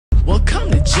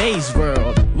Jay's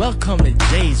world. Welcome to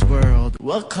Jay's world.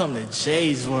 Welcome to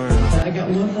Jay's world. I got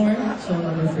one more song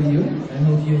number for you. I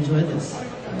hope you enjoy this.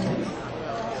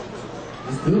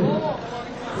 Let's do it.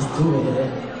 Let's do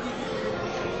it.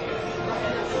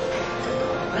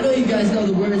 I know you guys know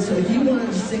the words, so if you want to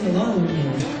just sing along with me,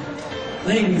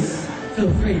 ladies,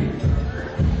 feel free.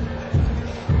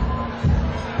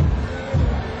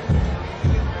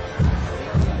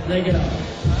 Leg it up.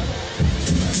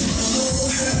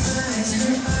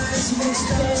 Her eyes make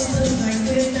stars look like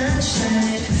they're not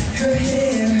shining. Her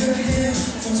hair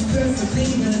falls perfectly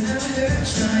without her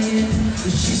trying.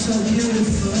 But she's so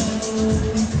beautiful,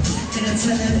 and I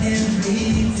tell her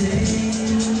every day.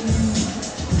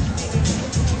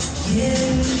 Yeah,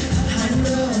 I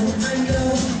know,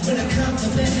 when I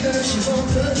compliment her, she won't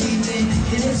believe it.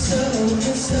 And it's so,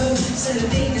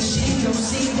 suddenly that she don't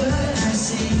see what I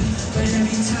see. But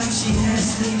every time she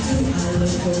asks me, do I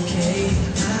look okay?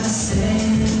 I say,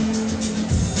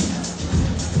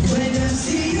 when I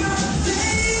see your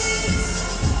face,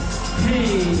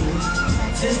 hey,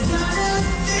 there's not a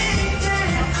thing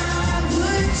that I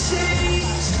would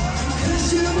change. 'Cause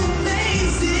you're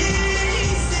amazing,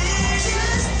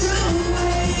 just the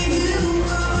way you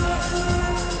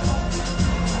are.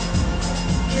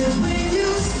 'Cause when you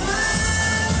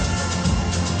smile,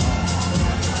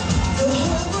 the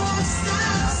whole world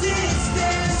stops and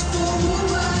stares for a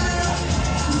while.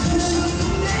 'Cause you're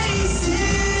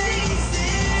amazing,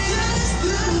 just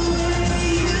the way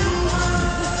you are.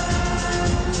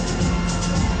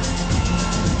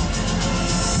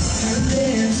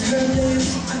 Her lips,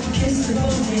 I can kiss them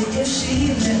both if she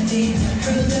let me.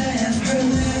 Her laugh,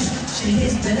 she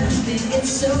hits, but I think it's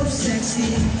so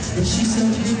sexy. And she's so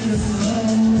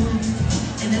beautiful,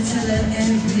 and I tell her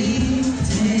every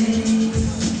day.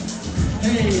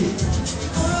 Hey,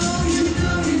 oh, you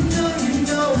know,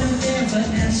 I never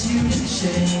ask you to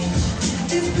change.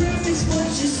 If perfect's what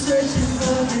you're searching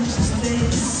for, then just stay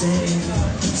the same.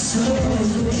 So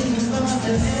when you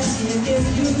bother asking if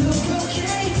you look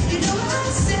okay, you know what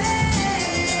I say.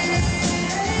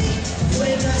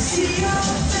 When I see your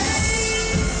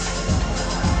face,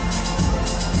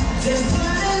 there's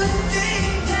not a thing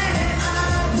that I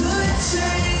would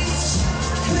change.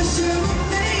 'Cause you're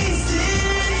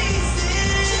amazing,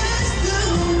 just the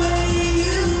way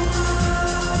you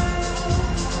are.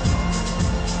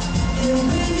 And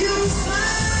when you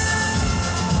smile,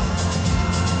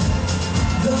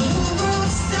 the whole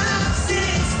world stops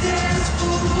and stares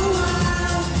for a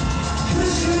while.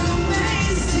 'Cause you're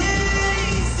amazing,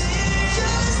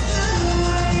 just the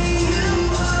way you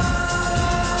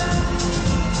are.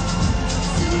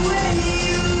 The way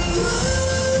you are.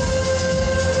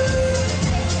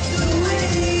 The way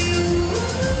you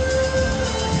are.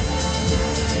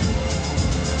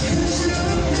 'Cause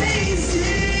you're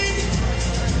amazing,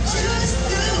 just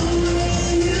the way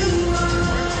you are.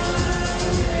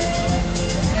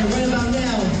 And right about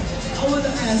now, I want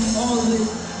to ask all the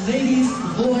ladies,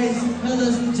 boys,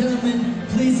 fellas, and gentlemen,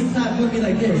 please to clap with me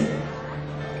like this.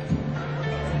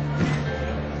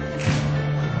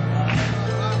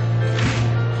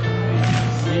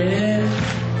 Yeah.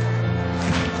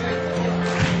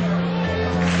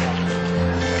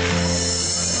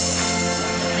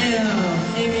 And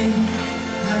Aimee,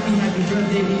 happy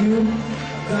birthday to you.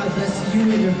 God bless you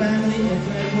and your family, and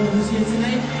for everyone who's here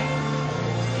tonight.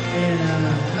 And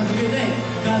have a good night.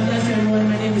 God bless everyone.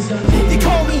 My name is Young. They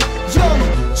call me Young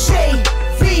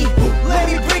J.V. Let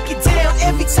me bring